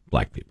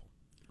 black people.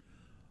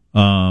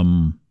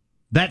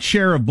 That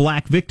share of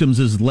black victims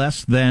is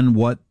less than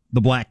what the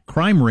black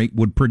crime rate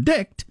would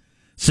predict,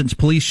 since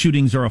police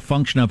shootings are a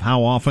function of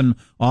how often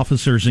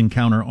officers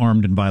encounter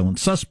armed and violent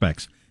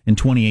suspects. In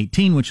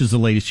 2018, which is the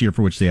latest year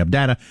for which they have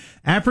data,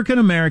 African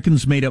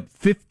Americans made up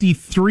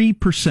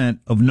 53%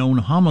 of known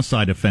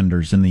homicide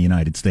offenders in the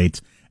United States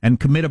and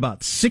commit about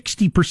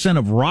 60%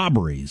 of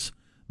robberies,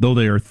 though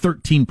they are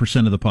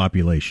 13% of the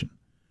population.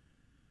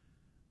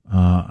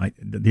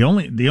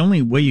 The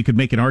only way you could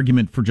make an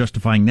argument for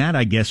justifying that,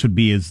 I guess, would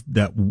be is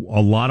that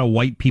a lot of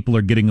white people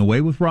are getting away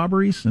with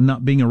robberies and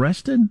not being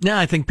arrested. Yeah,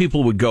 I think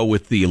people would go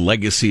with the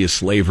legacy of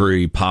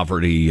slavery,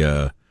 poverty.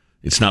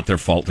 It's not their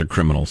fault; they're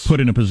criminals.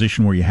 Put in a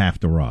position where you have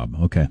to rob.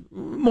 Okay,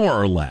 more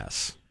or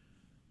less.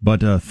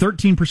 But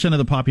 13% of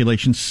the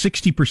population,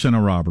 60%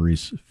 of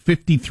robberies,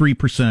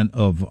 53%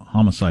 of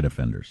homicide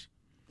offenders.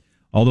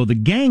 Although the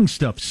gang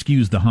stuff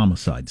skews the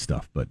homicide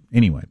stuff. But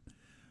anyway,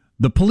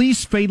 the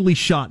police fatally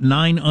shot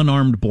 9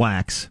 unarmed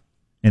blacks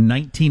and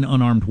 19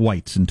 unarmed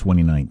whites in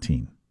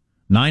 2019.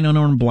 9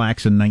 unarmed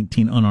blacks and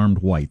 19 unarmed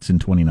whites in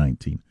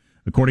 2019,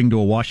 according to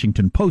a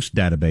Washington Post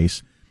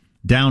database,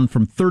 down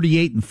from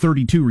 38 and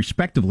 32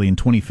 respectively in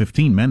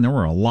 2015. Man, there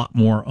were a lot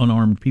more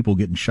unarmed people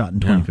getting shot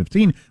in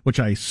 2015, which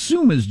I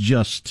assume is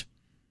just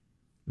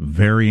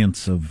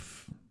variance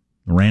of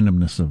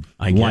randomness of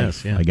I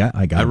life. Guess, yeah.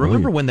 I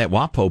remember when that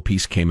WAPO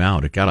piece came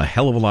out. It got a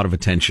hell of a lot of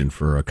attention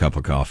for a cup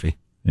of coffee.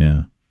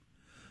 Yeah.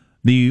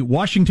 The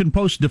Washington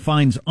Post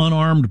defines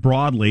unarmed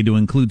broadly to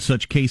include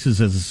such cases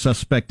as a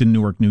suspect in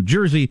Newark, New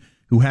Jersey,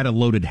 who had a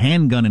loaded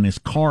handgun in his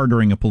car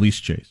during a police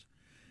chase.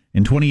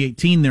 In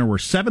 2018, there were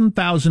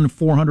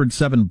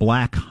 7,407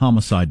 black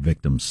homicide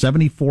victims,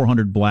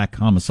 7,400 black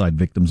homicide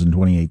victims in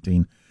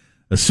 2018.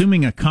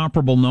 Assuming a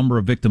comparable number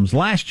of victims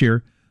last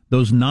year,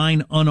 those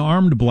 9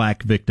 unarmed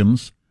black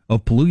victims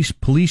of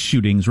police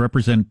shootings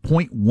represent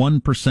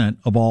 0.1%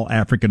 of all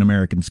African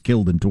Americans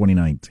killed in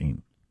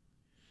 2019.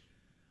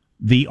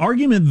 The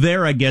argument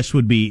there, I guess,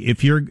 would be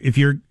if you're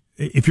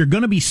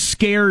going to be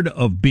scared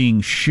of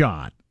being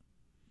shot,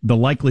 the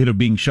likelihood of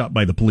being shot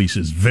by the police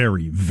is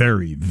very,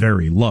 very,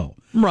 very low.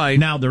 Right.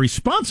 Now, the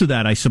response to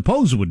that, I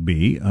suppose, would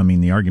be,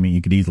 the argument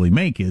you could easily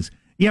make is,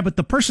 yeah, but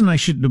the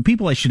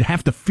people I should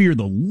have to fear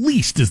the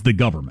least is the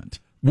government.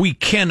 We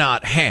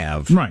cannot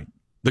have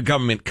the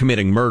government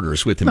committing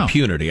murders with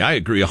impunity. No. I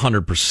agree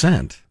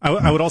 100%.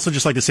 I would also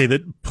just like to say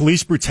that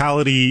police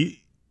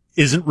brutality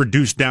isn't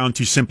reduced down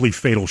to simply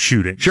fatal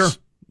shootings. Sure.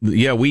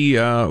 Yeah,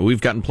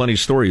 we've gotten plenty of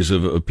stories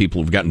of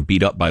people who've gotten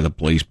beat up by the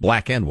police,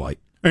 black and white.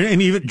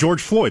 And even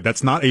George Floyd,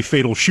 that's not a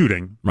fatal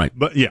shooting. Right.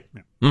 But yeah.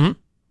 Mm-hmm.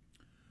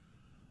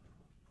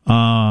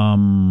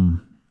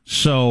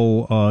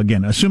 So,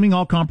 again, assuming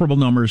all comparable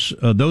numbers,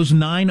 those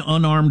 9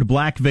 unarmed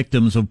black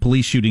victims of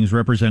police shootings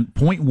represent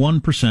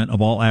 0.1%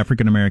 of all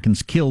African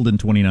Americans killed in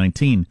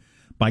 2019.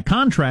 By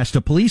contrast,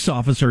 a police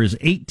officer is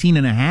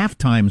 18.5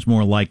 times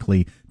more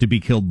likely to be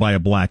killed by a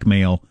black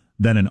male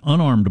than an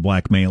unarmed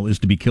black male is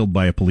to be killed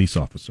by a police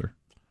officer.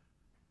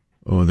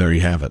 Oh, there you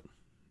have it.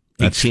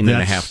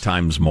 18.5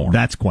 times more.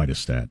 That's quite a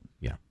stat.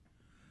 Yeah.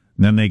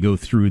 And then they go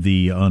through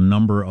the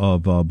number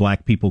of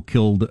black people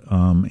killed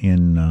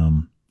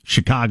in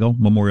Chicago,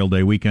 Memorial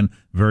Day weekend.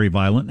 Very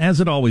violent, as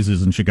it always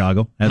is in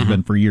Chicago, has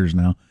been for years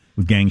now,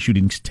 with gang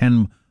shootings.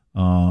 10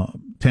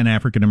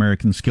 African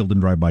Americans killed in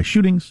drive-by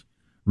shootings,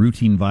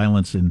 routine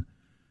violence, and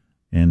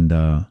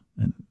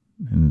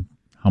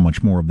how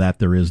much more of that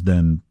there is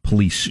than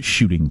police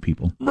shooting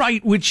people.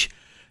 Right, which...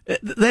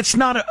 That's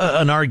not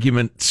an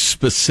argument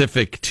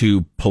specific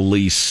to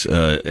police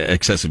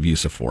excessive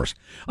use of force.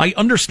 I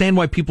understand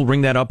why people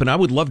bring that up, and I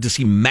would love to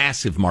see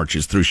massive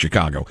marches through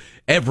Chicago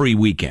every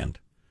weekend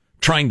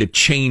trying to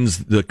change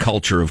the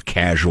culture of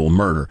casual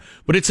murder.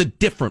 But it's a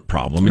different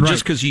problem, and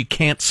just because you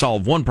can't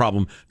solve one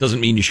problem doesn't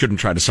mean you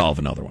shouldn't try to solve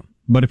another one.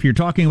 But if you're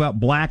talking about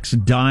blacks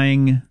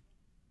dying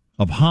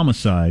of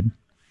homicide,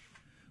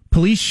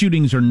 police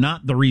shootings are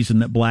not the reason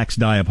that blacks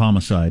die of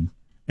homicide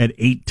at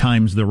 8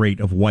 times the rate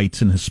of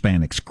whites and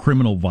Hispanics.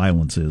 Criminal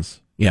violence is.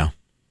 Yeah.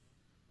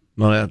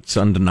 Well, that's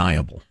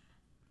undeniable.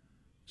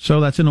 So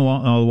that's in the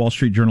Wall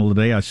Street Journal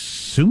today. I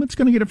assume it's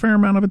going to get a fair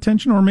amount of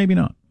attention, or maybe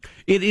not.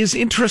 It is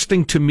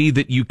interesting to me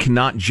that you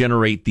cannot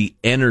generate the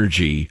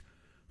energy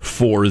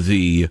for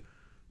the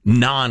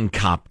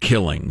non-cop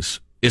killings,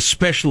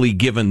 especially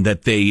given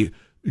that they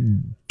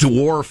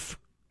dwarf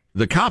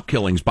the cop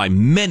killings by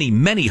many,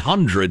 many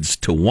hundreds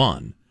to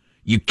one.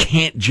 You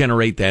can't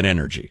generate that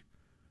energy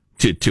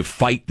to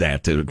fight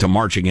that, to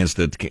march against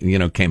it,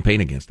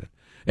 campaign against it.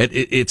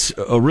 It's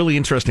a really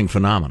interesting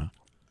phenomenon.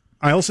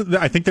 I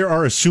think there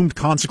are assumed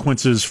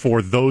consequences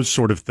for those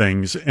sort of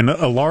things, and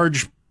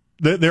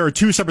there are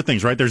two separate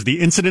things, right? There's the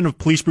incident of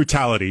police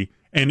brutality,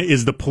 and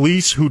is the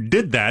police who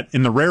did that,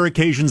 in the rare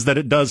occasions that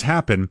it does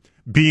happen,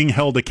 being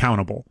held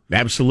accountable?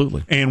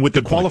 Absolutely. And with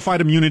the qualified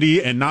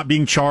immunity and not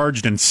being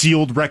charged and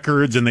sealed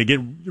records, and they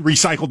get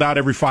recycled out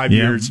every 5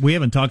 years. We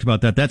haven't talked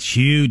about that. That's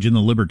huge in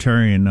the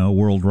libertarian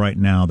world right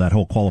now, that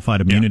whole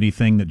qualified immunity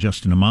thing that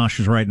Justin Amash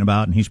is writing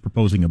about, and he's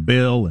proposing a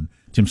bill, and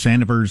Tim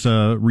Sanders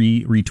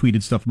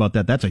retweeted stuff about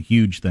that. That's a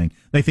huge thing.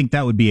 They think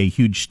that would be a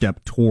huge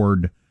step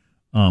toward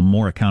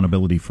more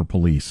accountability for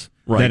police.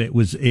 Right. That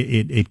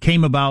it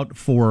came about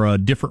for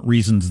different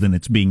reasons than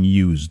it's being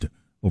used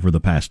over the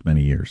past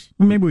many years.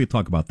 Maybe we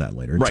talk about that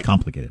later. It's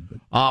complicated.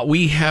 But.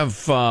 We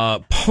have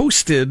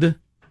posted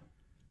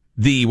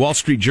the Wall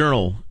Street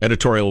Journal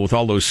editorial with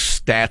all those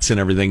stats and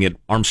everything at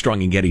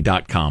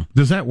ArmstrongandGetty.com.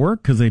 Does that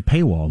work? Because they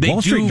paywall.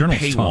 Wall Street Journal's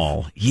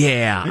paywall. Tough.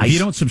 Yeah. If you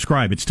don't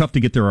subscribe, it's tough to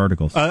get their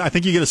articles. I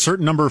think you get a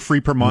certain number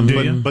free per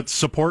month, but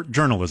support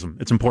journalism.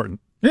 It's important.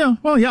 Yeah,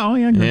 well, yeah, I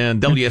agree.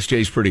 And WSJ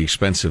is pretty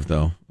expensive,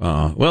 though.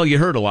 You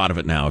heard a lot of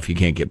it now if you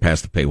can't get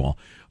past the paywall.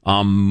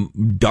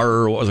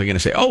 What was I going to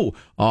say?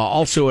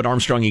 Also at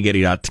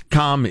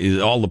ArmstrongandGetty.com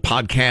is all the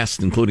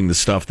podcasts, including the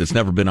stuff that's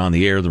never been on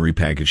the air, the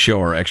repackaged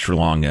show, our extra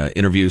long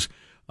interviews,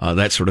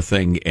 that sort of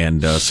thing,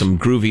 and some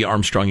groovy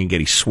Armstrong and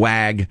Getty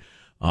swag,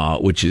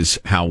 which is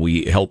how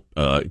we help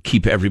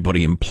keep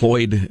everybody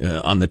employed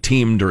on the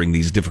team during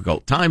these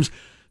difficult times.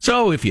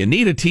 So if you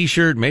need a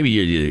T-shirt, maybe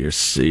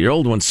your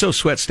old one's so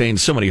sweat-stained,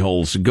 so many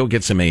holes, go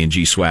get some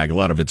A&G swag. A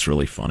lot of it's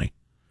really funny.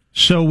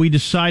 So we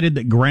decided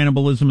that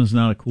granibalism is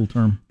not a cool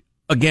term?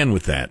 Again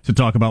with that. To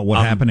talk about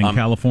what happened in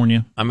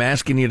California? I'm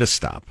asking you to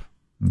stop.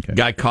 Okay.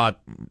 Guy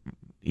caught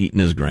eating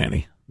his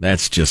granny.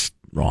 That's just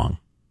wrong.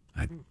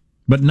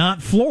 But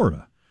not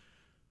Florida.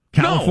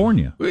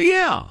 California.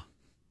 No.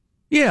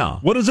 Yeah.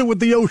 What is it with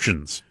the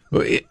oceans?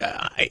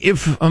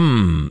 If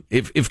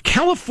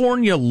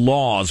California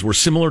laws were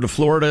similar to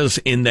Florida's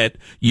in that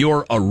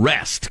your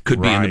arrest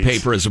could be in the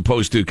paper as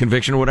opposed to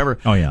conviction or whatever.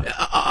 Oh, yeah.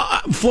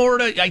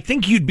 Florida, I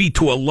think you'd be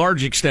to a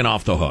large extent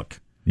off the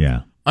hook.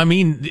 Yeah. I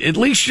mean, at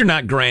least you're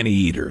not granny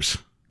eaters.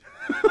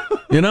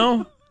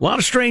 A lot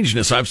of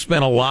strangeness. I've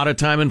spent a lot of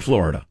time in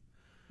Florida.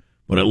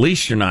 But at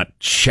least you're not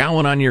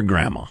chowing on your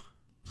grandma.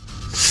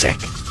 Sick.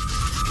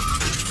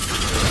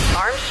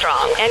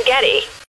 Armstrong and Getty.